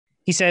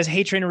He says,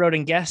 hey, TrainerRoad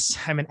and guests,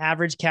 I'm an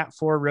average Cat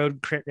 4 road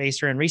crit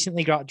racer and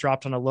recently got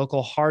dropped on a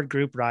local hard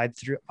group ride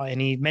through,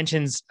 and he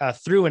mentions a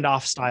through and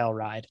off style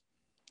ride.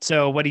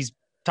 So what he's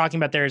talking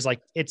about there is like,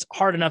 it's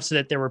hard enough so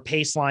that there were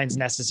pace lines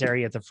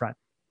necessary at the front,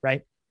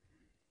 right?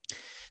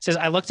 Says,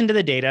 I looked into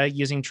the data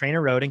using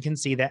TrainerRoad and can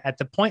see that at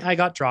the point I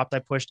got dropped, I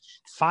pushed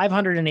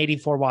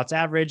 584 watts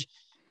average.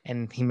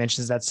 And he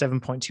mentions that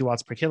 7.2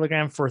 watts per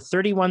kilogram for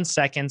 31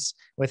 seconds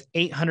with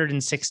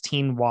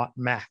 816 watt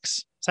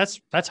max. So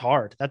that's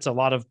hard. That's a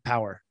lot of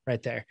power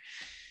right there.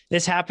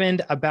 This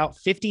happened about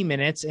 50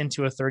 minutes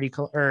into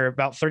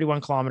about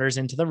 31 kilometers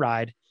into the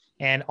ride.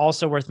 And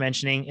also worth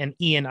mentioning, and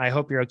Ian, I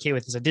hope you're okay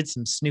with this. I did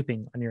some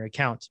snooping on your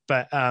account,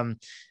 but I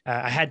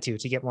had to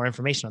get more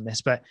information on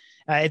this. But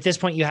at this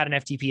point, you had an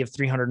FTP of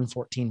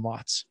 314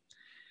 watts.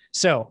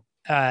 So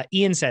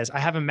Ian says, I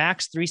have a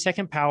max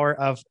 3-second power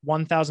of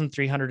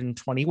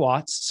 1,320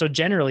 watts. So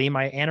generally,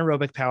 my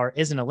anaerobic power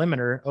isn't a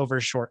limiter over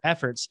short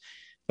efforts,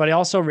 but I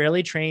also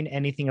rarely train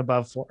anything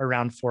above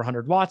around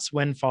 400 watts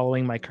when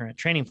following my current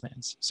training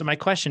plans. So my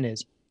question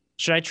is,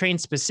 should I train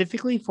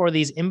specifically for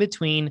these in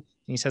between,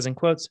 he says in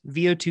quotes,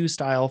 VO2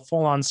 style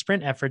full-on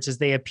sprint efforts as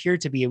they appear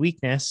to be a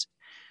weakness?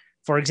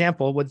 For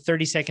example, would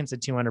 30 seconds at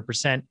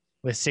 200%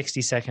 with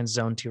 60 seconds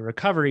zone 2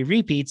 recovery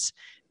repeats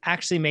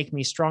actually make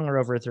me stronger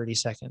over 30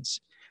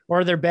 seconds?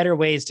 Or are there better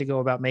ways to go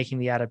about making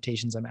the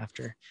adaptations I'm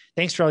after?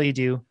 Thanks for all you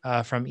do,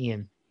 from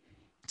Ian.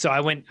 So I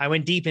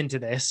went deep into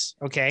this.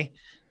 Okay.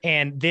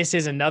 And this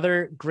is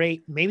another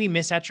great, maybe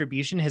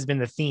misattribution has been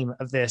the theme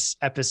of this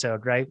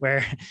episode, right?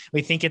 Where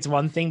we think it's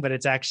one thing, but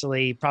it's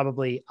actually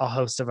probably a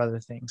host of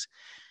other things.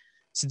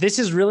 So this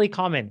is really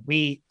common.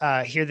 We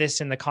hear this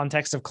in the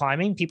context of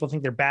climbing. People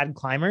think they're bad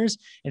climbers.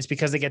 And it's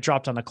because they get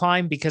dropped on a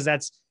climb, because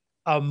that's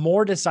a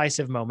more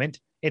decisive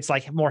moment. It's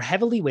like more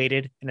heavily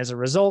weighted. And as a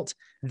result,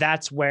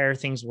 that's where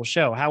things will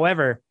show.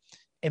 However,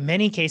 in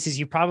many cases,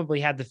 you probably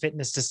had the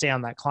fitness to stay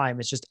on that climb.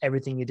 It's just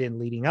everything you did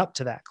leading up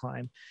to that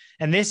climb.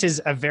 And this is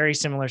a very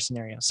similar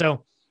scenario.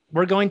 So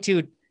we're going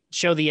to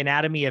show the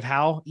anatomy of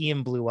how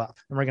Ian blew up,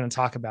 and we're going to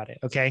talk about it.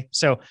 Okay.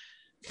 So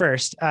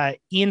first,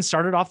 Ian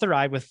started off the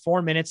ride with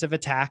 4 minutes of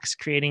attacks,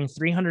 creating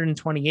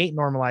 328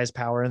 normalized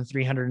power and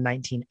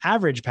 319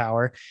 average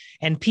power,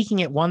 and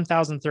peaking at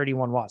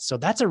 1,031 watts. So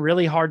that's a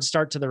really hard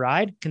start to the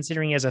ride,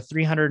 considering he has a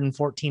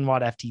 314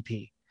 watt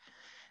FTP.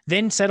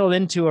 Then settled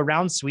into a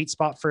round sweet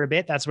spot for a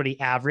bit. That's what he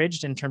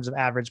averaged in terms of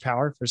average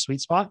power for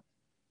sweet spot.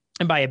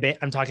 And by a bit,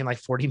 I'm talking like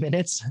 40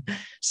 minutes.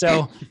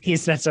 So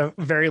that's a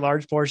very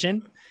large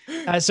portion.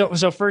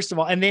 So first of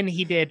all, and then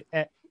he did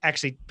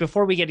actually,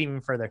 before we get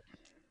even further,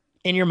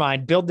 in your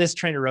mind, build this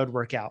TrainerRoad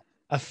workout,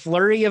 a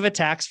flurry of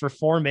attacks for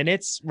 4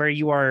 minutes where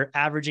you are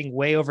averaging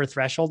way over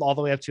threshold all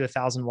the way up to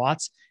 1,000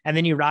 watts. And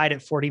then you ride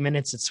at 40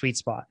 minutes at sweet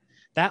spot.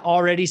 That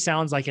already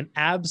sounds like an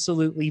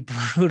absolutely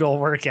brutal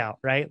workout,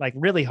 right? Like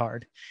really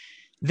hard.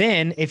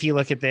 Then if you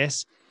look at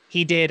this,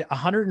 he did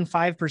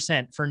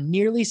 105% for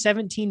nearly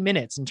 17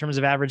 minutes in terms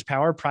of average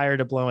power prior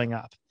to blowing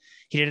up.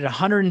 He did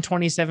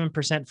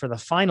 127% for the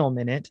final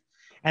minute,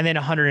 and then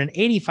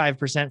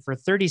 185% for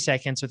 30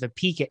 seconds with a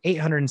peak at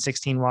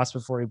 816 watts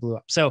before he blew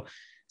up. So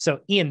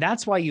Ian,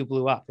 that's why you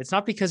blew up. It's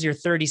not because your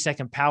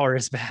 30-second power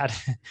is bad.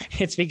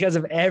 It's because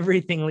of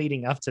everything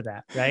leading up to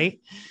that,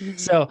 right?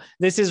 So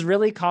this is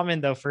really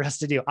common though for us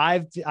to do.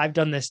 I've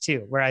done this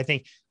too, where I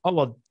think, oh,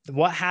 well,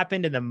 what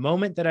happened in the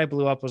moment that I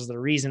blew up was the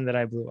reason that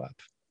I blew up.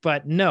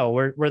 But no,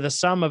 we're the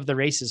sum of the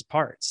race's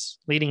parts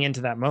leading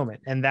into that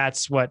moment. And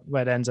that's what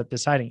ends up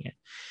deciding it.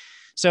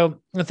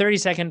 So the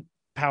 30-second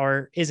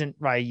power isn't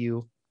why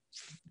you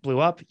blew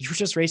up. You were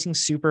just racing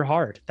super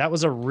hard. That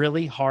was a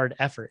really hard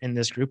effort in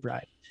this group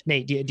ride.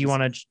 Nate, do you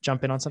want to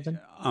jump in on something?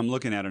 I'm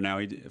looking at it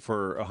now.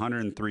 For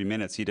 103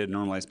 minutes, he did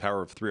normalized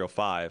power of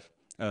 305,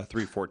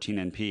 314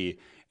 NP.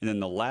 And then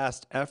the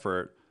last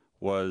effort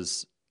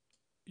was,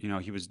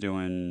 he was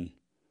doing,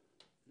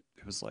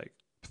 it was like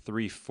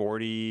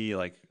 340,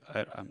 like,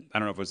 I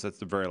don't know if that's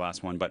the very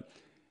last one, but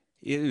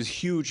it was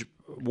huge,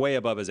 way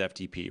above his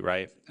FTP,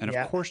 right? And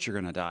of course you're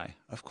going to die.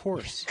 Of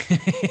course.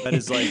 That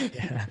is like,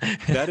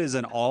 that is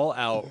an all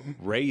out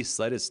race.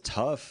 That is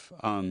tough.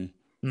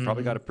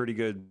 Probably got a pretty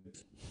good,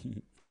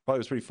 probably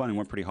was pretty fun and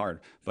went pretty hard,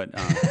 but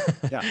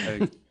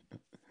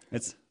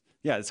it's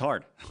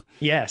hard.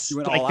 Yes. You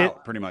went all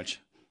out pretty much.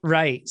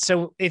 Right.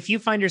 So if you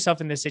find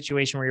yourself in this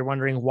situation where you're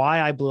wondering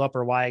why I blew up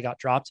or why I got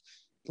dropped,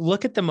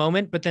 look at the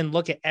moment, but then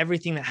look at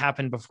everything that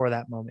happened before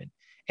that moment.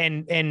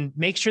 And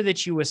make sure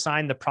that you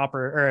assign the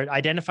proper or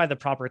identify the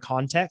proper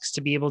context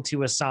to be able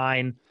to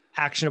assign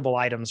actionable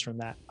items from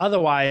that.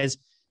 Otherwise,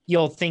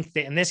 you'll think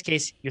that in this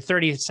case, your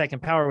 30-second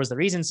power was the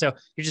reason. So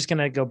you're just going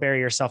to go bury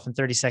yourself in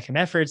 30-second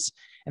efforts.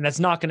 And that's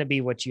not going to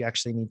be what you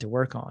actually need to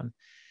work on.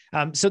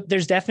 So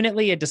there's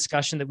definitely a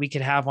discussion that we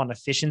could have on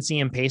efficiency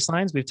and pace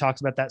lines. We've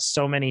talked about that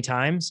so many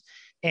times,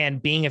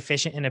 and being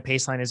efficient in a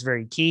pace line is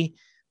very key.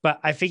 But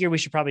I figure we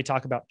should probably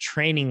talk about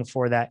training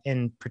for that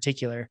in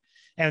particular.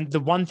 And the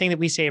one thing that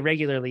we say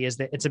regularly is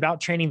that it's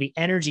about training the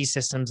energy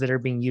systems that are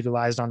being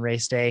utilized on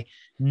race day,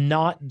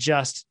 not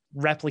just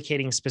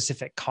replicating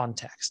specific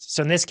context.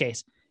 So in this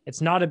case,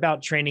 It's not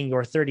about training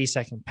your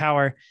 30-second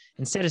power.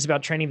 Instead, it's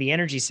about training the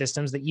energy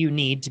systems that you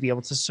need to be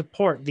able to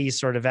support these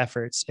sort of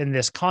efforts in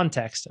this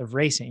context of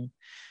racing.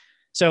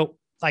 So,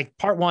 like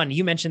part one,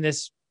 you mentioned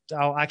this,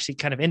 I'll actually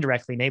kind of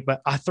indirectly, Nate,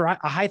 but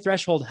a high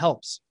threshold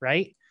helps,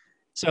 right?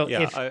 So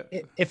Yeah,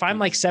 if I'm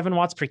like 7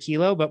 watts per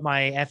kilo, but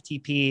my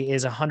FTP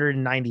is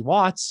 190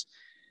 watts,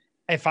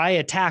 if I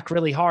attack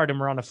really hard and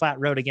we're on a flat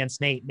road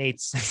against Nate,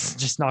 Nate's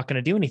just not going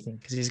to do anything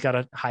because he's got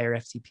a higher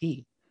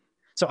FTP.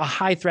 So a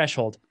high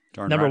threshold,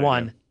 darn number right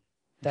one,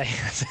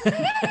 that's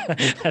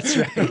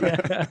right.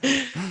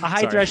 A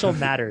high threshold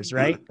matters,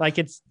 right? Like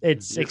it's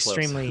You're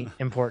extremely close.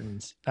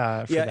 important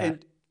for Yeah, that.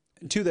 and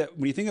to that,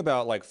 when you think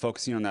about like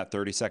focusing on that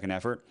 30-second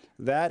effort,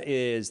 that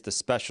is the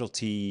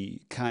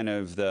specialty kind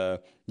of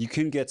you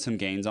can get some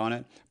gains on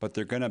it, but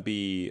they're going to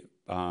be,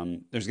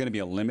 there's going to be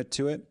a limit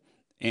to it,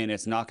 and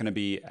it's not going to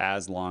be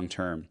as long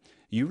term.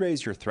 You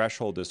raise your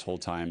threshold this whole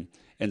time,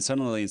 and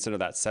suddenly instead of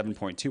that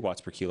 7.2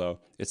 watts per kilo,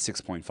 it's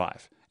 6.5,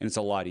 and it's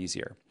a lot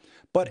easier.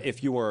 But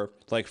if you were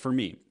like, for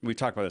me, we've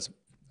talked about this,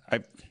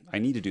 I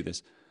need to do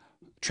this,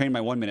 train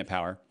my 1 minute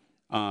power.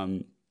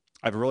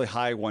 I have a really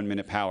high 1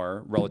 minute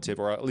power relative,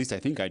 or at least I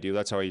think I do.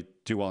 That's how I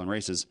do well in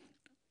races.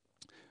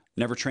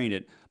 Never trained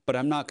it, but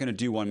I'm not going to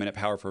do 1 minute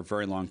power for a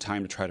very long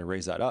time to try to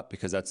raise that up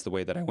because that's the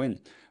way that I win.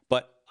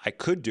 But I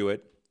could do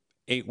it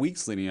 8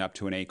 weeks leading up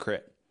to an A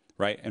crit,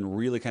 right? And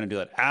really kind of do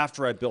that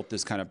after I built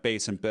this kind of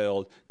base and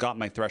build, got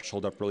my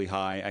threshold up really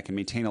high. I can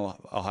maintain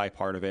a high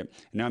part of it.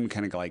 And now I'm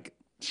kind of like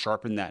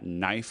sharpen that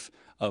knife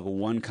of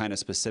one kind of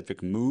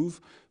specific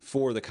move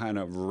for the kind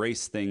of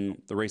race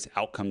thing, the race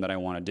outcome that I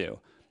want to do.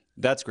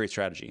 That's great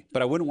strategy.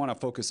 But I wouldn't want to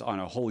focus on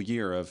a whole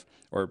year of,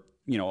 or,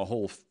 you know, a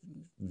whole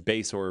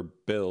base or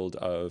build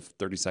of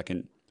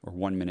 30-second or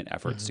 1 minute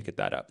efforts to get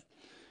that up.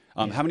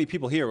 How many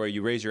people here where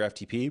you raise your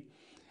FTP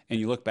and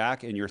you look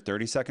back and your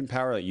 30-second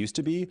power that used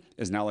to be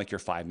is now like your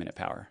 5 minute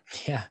power?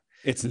 Yeah.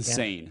 It's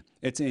insane.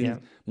 Yeah. It's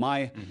in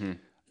my,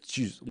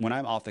 when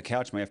I'm off the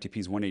couch, my FTP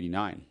is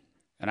 189.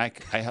 And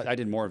I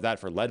did more of that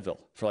for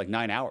Leadville for like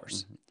 9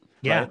 hours.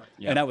 Yeah. Right?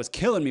 Yeah. And that was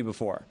killing me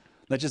before.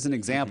 That's just an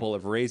example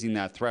of raising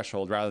that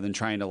threshold rather than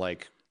trying to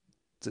like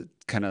to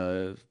kind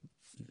of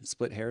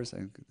split hairs.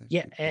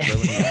 Yeah.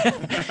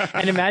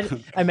 And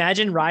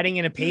imagine riding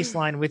in a pace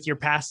line with your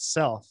past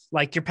self.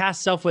 Like your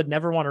past self would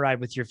never want to ride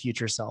with your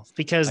future self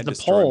because the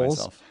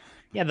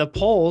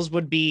poles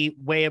would be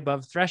way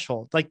above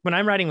threshold. Like when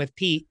I'm riding with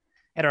Pete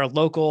at our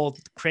local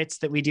crits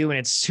that we do and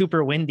it's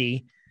super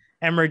windy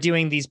and we're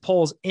doing these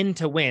poles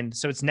into wind,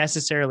 so it's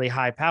necessarily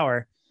high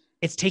power,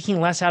 it's taking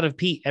less out of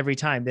Pete every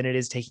time than it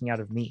is taking out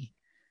of me.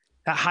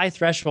 That high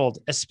threshold,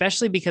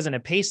 especially because in a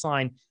pace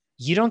line,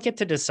 you don't get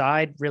to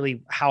decide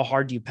really how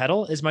hard you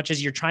pedal as much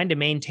as you're trying to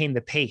maintain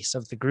the pace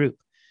of the group.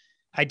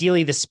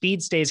 Ideally, the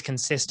speed stays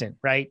consistent,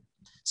 right?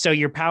 So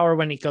your power,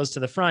 when it goes to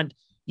the front,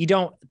 you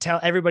don't tell,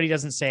 everybody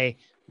doesn't say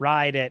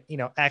ride at,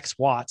 X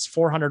watts,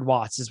 400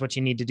 watts is what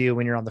you need to do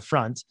when you're on the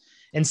front.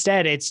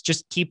 Instead, it's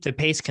just keep the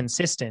pace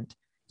consistent.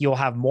 You'll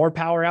have more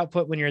power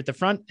output when you're at the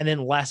front and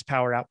then less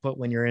power output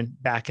when you're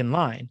back in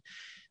line.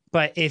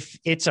 But if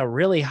it's a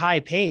really high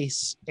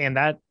pace and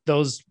that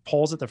those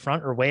poles at the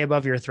front are way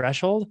above your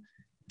threshold,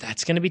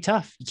 that's going to be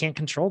tough. You can't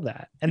control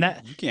that. And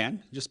that you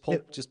can just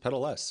pedal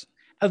less.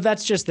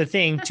 That's just the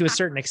thing to a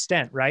certain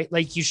extent, right?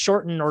 Like you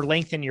shorten or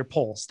lengthen your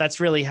poles. That's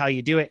really how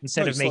you do it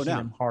instead of making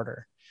them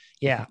harder.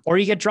 Yeah. Or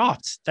you get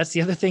dropped. That's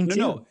the other thing too.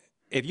 No,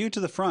 if you get to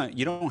the front,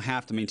 you don't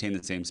have to maintain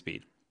the same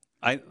speed.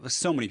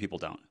 So many people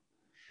don't.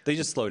 They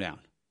just slow down.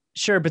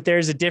 Sure, but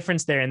there's a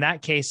difference there. In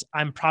that case,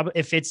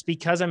 if it's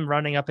because I'm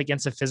running up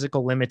against a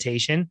physical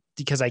limitation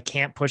because I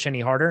can't push any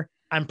harder,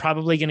 I'm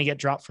probably going to get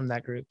dropped from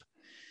that group.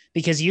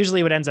 Because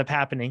usually what ends up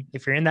happening,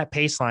 if you're in that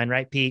pace line,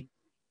 right, Pete?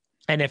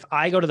 And if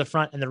I go to the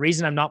front and the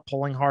reason I'm not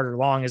pulling hard or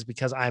long is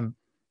because I'm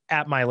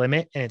at my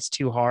limit and it's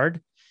too hard,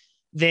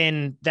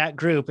 then that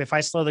group, if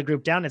I slow the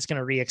group down, it's going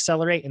to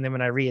reaccelerate. And then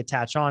when I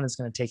reattach on, it's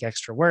going to take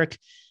extra work.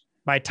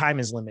 My time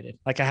is limited.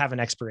 Like I have an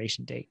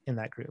expiration date in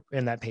that group,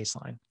 in that pace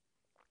line.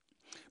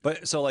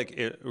 But so like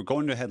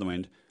going to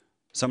headwind,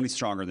 somebody's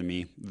stronger than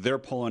me. They're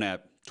pulling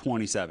at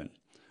 27.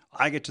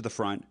 I get to the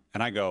front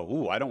and I go,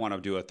 ooh, I don't want to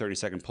do a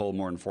 30-second pull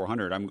more than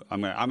 400. I'm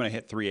going to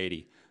hit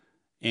 380.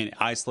 And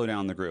I slow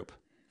down the group.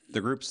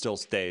 The group still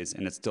stays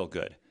and it's still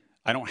good.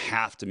 I don't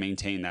have to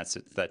maintain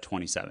that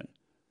 27.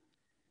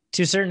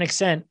 To a certain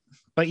extent,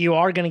 but you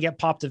are going to get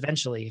popped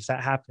eventually if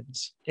that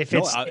happens. It's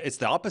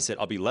the opposite.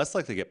 I'll be less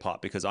likely to get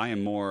popped because I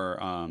am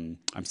more, I'm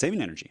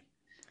saving energy.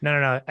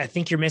 No. I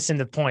think you're missing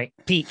the point.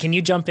 Pete, can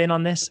you jump in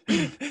on this?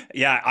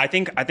 Yeah, I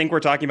think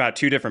we're talking about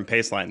two different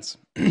pace lines.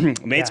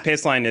 Nate's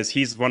pace line is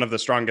he's one of the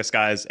strongest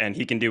guys and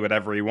he can do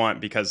whatever he wants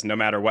because no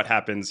matter what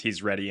happens,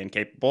 he's ready and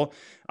capable.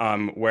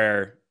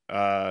 Where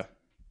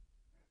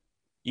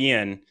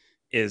Ian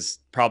is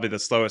probably the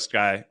slowest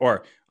guy,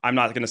 or I'm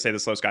not going to say the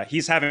slowest guy.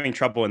 He's having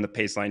trouble in the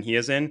pace line he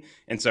is in.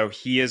 And so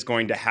he is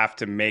going to have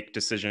to make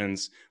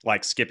decisions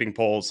like skipping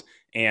poles.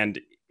 And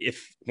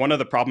if one of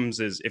the problems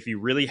is if you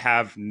really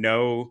have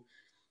no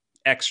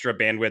extra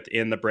bandwidth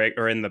in the break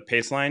or in the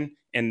pace line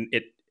and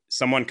it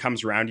someone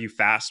comes around you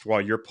fast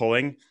while you're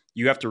pulling,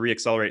 you have to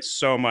reaccelerate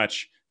so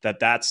much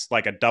that's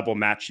like a double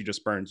match you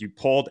just burned. You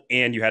pulled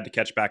and you had to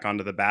catch back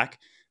onto the back.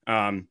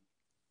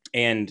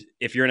 And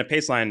if you're in a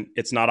pace line,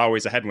 it's not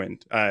always a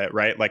headwind,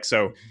 right? Like,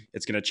 so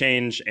it's going to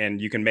change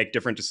and you can make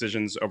different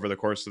decisions over the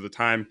course of the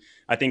time.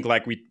 I think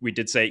like we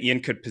did say,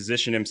 Ian could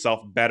position himself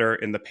better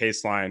in the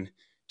pace line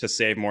to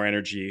save more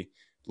energy.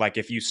 Like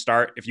if you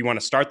want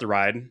to start the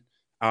ride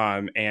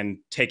and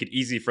take it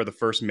easy for the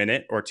first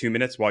minute or 2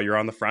 minutes while you're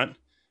on the front,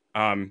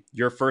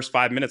 your first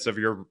 5 minutes of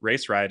your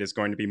race ride is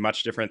going to be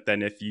much different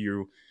than if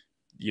you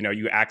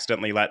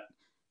accidentally let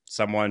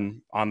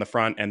someone on the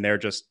front and they're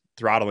just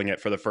throttling it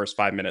for the first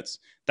 5 minutes.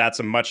 That's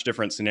a much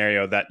different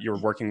scenario that you're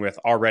working with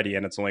already,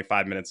 and it's only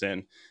 5 minutes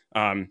in.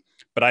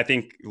 But I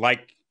think,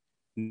 like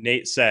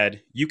Nate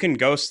said, you can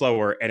go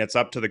slower, and it's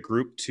up to the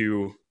group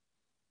to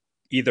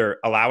either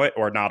allow it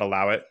or not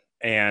allow it.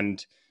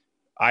 And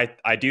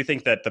I do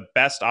think that the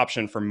best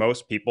option for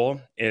most people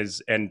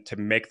is, and to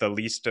make the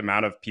least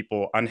amount of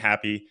people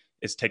unhappy,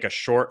 is take a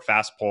short,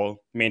 fast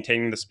pull,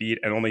 maintaining the speed,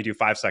 and only do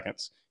 5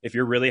 seconds. If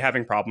you're really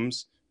having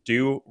problems,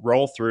 do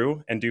roll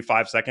through and do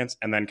 5 seconds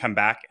and then come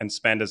back and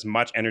spend as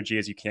much energy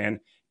as you can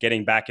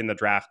getting back in the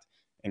draft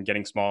and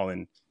getting small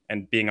and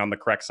being on the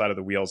correct side of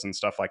the wheels and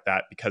stuff like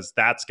that, because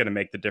that's going to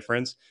make the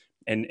difference.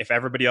 And if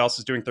everybody else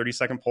is doing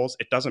 30-second pulls,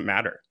 it doesn't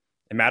matter.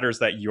 It matters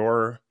that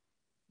you're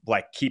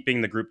like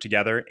keeping the group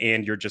together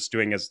and you're just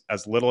doing as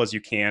little as you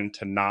can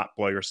to not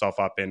blow yourself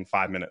up in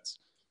 5 minutes.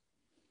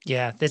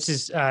 Yeah, this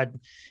is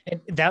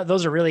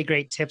those are really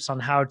great tips on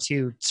how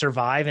to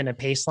survive in a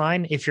pace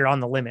line if you're on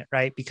the limit,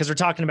 right? Because we're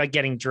talking about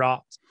getting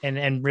dropped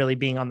and really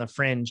being on the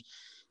fringe.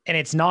 And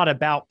it's not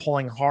about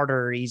pulling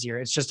harder or easier.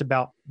 It's just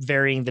about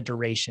varying the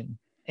duration.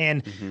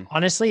 And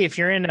honestly, if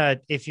you're in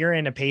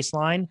a pace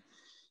line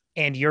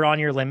and you're on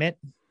your limit,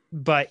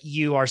 but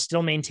you are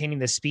still maintaining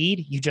the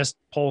speed, you just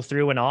pull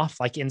through and off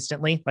like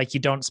instantly, like you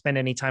don't spend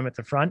any time at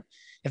the front.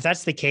 If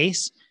that's the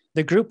case,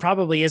 the group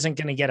probably isn't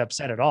going to get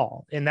upset at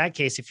all. In that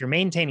case, if you're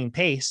maintaining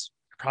pace,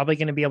 you're probably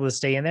going to be able to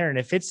stay in there. And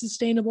if it's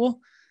sustainable,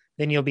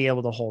 then you'll be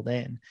able to hold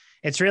in.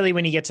 It's really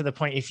when you get to the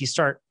point, if you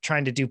start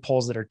trying to do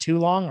pulls that are too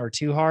long or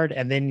too hard,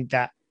 and then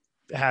that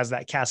has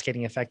that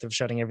cascading effect of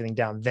shutting everything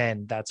down,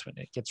 then that's when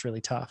it gets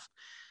really tough.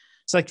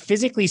 So like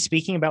physically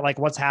speaking about like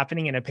what's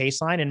happening in a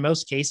pace line, in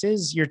most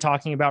cases, you're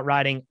talking about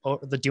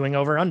doing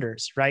over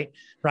unders, right?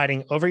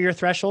 Riding over your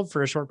threshold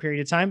for a short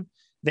period of time.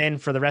 Then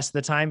for the rest of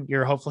the time,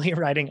 you're hopefully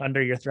riding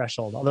under your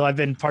threshold. Although I've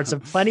been parts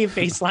of plenty of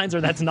pace lines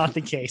where that's not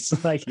the case.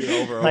 Like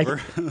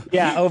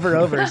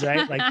overs,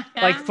 right?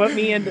 Like put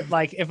me in,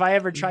 like if I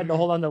ever tried to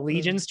hold on the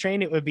Legions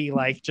train, it would be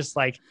like just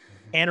like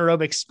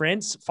anaerobic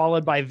sprints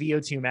followed by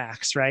VO2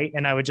 max, right?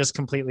 And I would just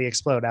completely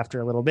explode after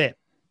a little bit.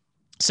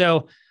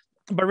 So,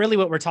 but really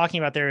what we're talking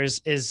about there is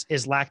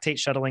lactate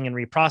shuttling and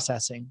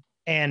reprocessing.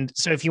 And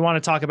so if you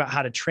want to talk about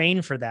how to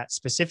train for that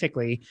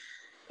specifically,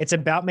 it's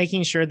about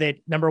making sure that,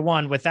 number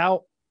one,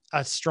 without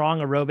a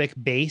strong aerobic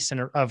base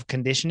and of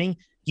conditioning,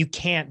 you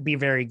can't be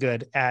very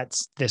good at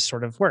this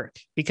sort of work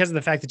because of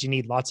the fact that you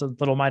need lots of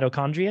little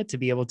mitochondria to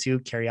be able to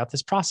carry out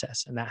this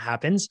process. And that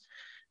happens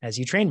as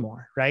you train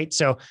more, right?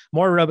 So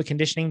more aerobic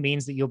conditioning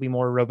means that you'll be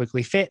more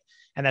aerobically fit.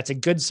 And that's a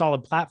good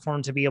solid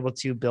platform to be able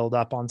to build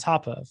up on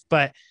top of.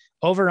 But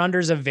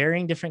over-unders of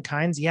varying different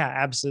kinds, yeah,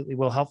 absolutely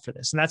will help for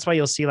this. And that's why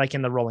you'll see like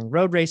in the rolling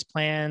road race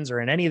plans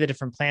or in any of the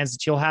different plans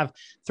that you'll have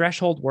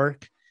threshold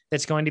work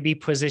that's going to be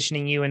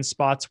positioning you in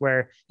spots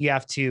where you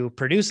have to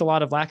produce a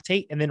lot of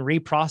lactate and then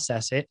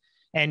reprocess it.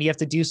 And you have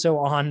to do so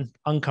on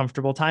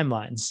uncomfortable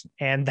timelines.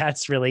 And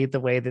that's really the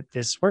way that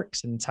this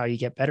works. And it's how you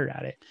get better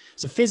at it.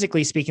 So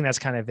physically speaking, that's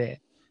kind of it.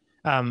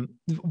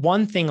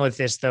 One thing with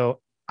this though,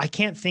 I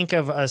can't think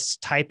of a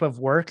type of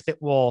work that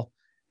will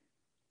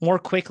more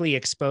quickly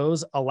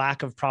expose a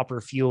lack of proper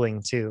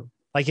fueling too.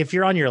 Like if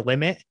you're on your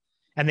limit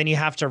and then you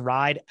have to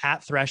ride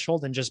at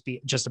threshold and just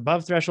be just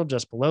above threshold,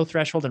 just below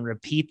threshold and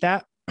repeat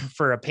that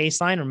for a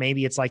pace line, or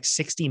maybe it's like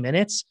 60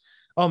 minutes.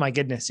 Oh my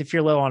goodness. If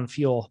you're low on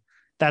fuel,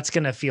 that's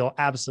going to feel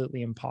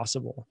absolutely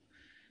impossible.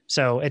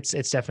 So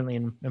it's definitely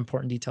an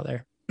important detail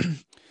there.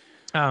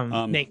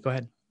 Nate, go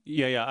ahead.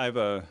 Yeah. I have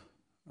a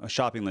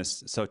shopping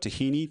list. So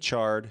tahini,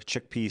 chard,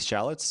 chickpeas,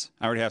 shallots.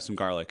 I already have some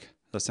garlic.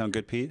 Does that sound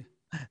good, Pete?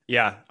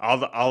 Yeah.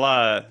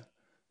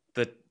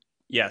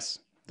 Yes,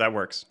 that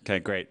works. Okay,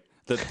 great.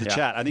 The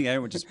chat, I think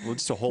we'll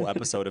just a whole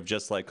episode of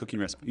just like cooking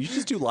recipes. You should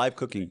just do live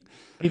cooking.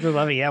 People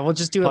love it. Yeah, we'll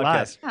just do it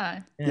live.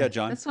 Yeah,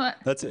 John.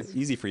 That's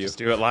easy for you. Just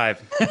do it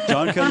live.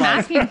 John can I'm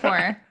asking for.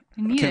 I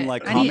need it.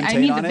 I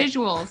need the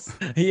visuals.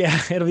 Yeah,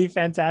 it'll be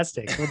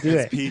fantastic. We'll do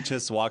it. Pete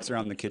just walks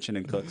around the kitchen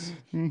and cooks.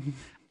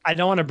 I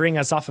don't want to bring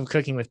us off of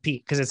cooking with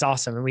Pete because it's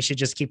awesome and we should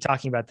just keep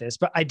talking about this.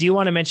 But I do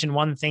want to mention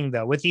one thing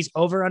though. With these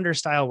over-under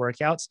style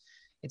workouts,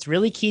 it's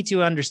really key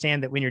to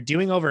understand that when you're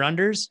doing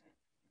over-unders,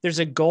 there's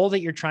a goal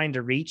that you're trying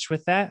to reach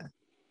with that.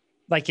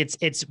 Like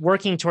it's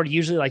working toward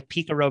usually like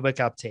peak aerobic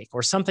uptake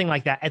or something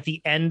like that at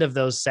the end of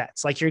those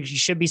sets. Like you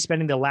should be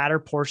spending the latter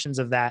portions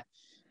of that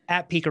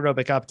at peak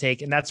aerobic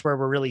uptake. And that's where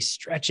we're really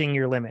stretching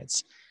your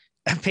limits.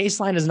 A pace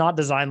line is not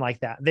designed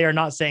like that. They are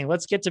not saying,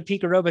 let's get to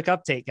peak aerobic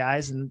uptake,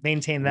 guys, and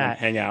maintain that.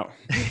 Hang out.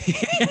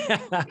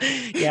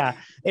 Yeah,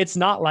 it's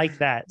not like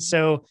that.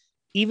 So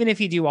even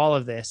if you do all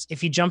of this,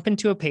 if you jump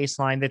into a pace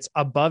line that's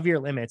above your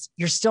limits,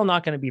 you're still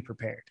not going to be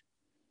prepared.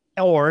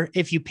 Or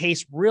if you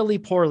pace really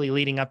poorly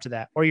leading up to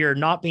that, or you're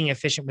not being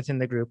efficient within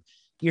the group,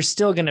 you're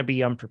still going to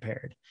be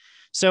unprepared.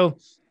 So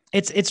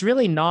it's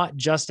really not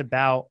just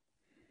about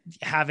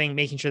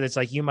making sure that's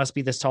like, you must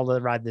be this tall to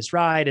ride this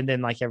ride, and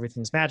then like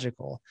everything's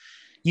magical.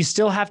 You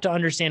still have to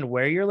understand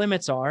where your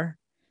limits are,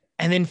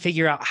 and then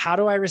figure out, how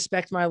do I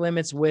respect my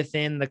limits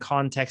within the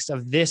context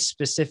of this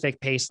specific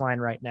pace line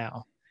right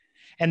now?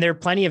 And there are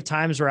plenty of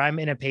times where I'm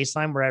in a pace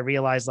line where I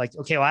realize like,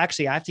 okay, well,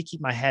 actually I have to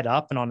keep my head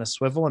up and on a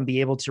swivel and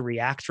be able to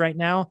react right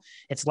now.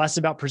 It's less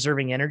about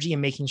preserving energy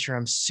and making sure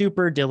I'm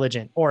super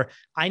diligent, or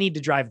I need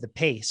to drive the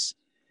pace.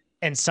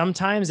 And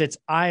sometimes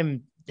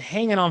I'm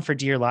hanging on for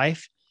dear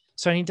life.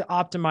 So I need to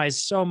optimize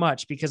so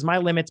much because my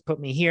limits put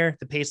me here.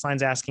 The pace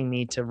line's asking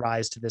me to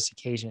rise to this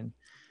occasion.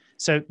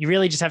 So you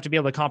really just have to be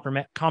able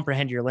to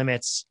comprehend your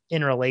limits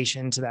in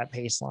relation to that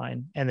pace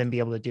line, and then be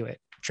able to do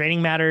it.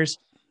 Training matters,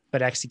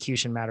 but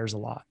execution matters a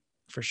lot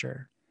for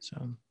sure.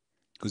 So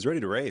who's ready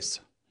to race?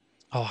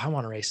 Oh, I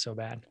want to race so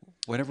bad.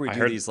 Whenever we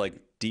do these like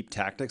deep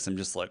tactics, I'm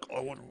just like, oh,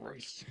 I want to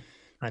race.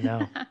 I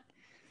know.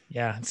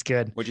 Yeah, it's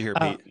good. What'd you hear,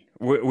 Pete?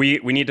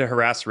 We need to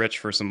harass Rich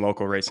for some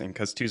local racing,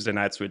 because Tuesday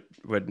nights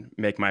would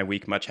make my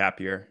week much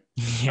happier.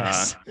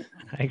 Yes,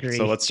 I agree.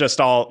 So let's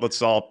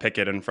all pick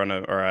it in front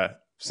of, or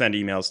send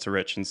emails to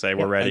Rich and say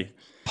we're ready.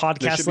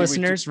 Podcast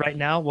listeners, right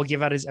now, we'll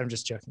give out I'm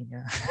just joking.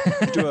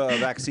 Yeah. Do a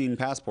vaccine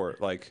passport.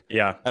 Like,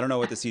 yeah, I don't know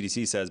what the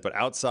CDC says, but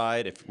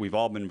outside, if we've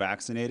all been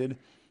vaccinated,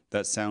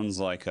 that sounds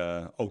like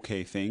a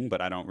okay thing,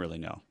 but I don't really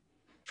know.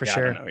 For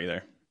sure. I don't know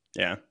either.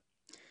 Yeah.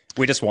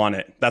 We just want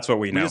it. That's what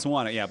we know. We just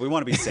want it. Yeah. We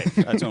want to be safe.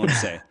 That's what I want to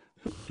say.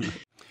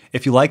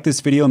 If you like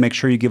this video, make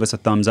sure you give us a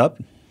thumbs up.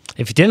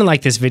 If you didn't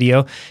like this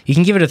video, you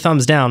can give it a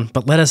thumbs down,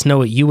 but let us know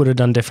what you would have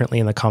done differently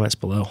in the comments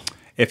below.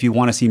 If you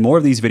want to see more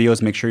of these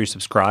videos, make sure you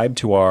subscribe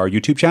to our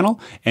YouTube channel.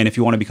 And if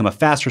you want to become a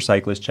faster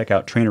cyclist, check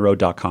out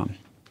TrainerRoad.com.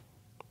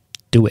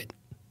 Do it.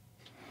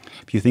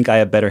 If you think I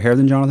have better hair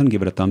than Jonathan,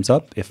 give it a thumbs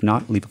up. If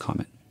not, leave a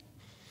comment.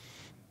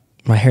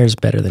 My hair is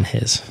better than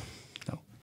his.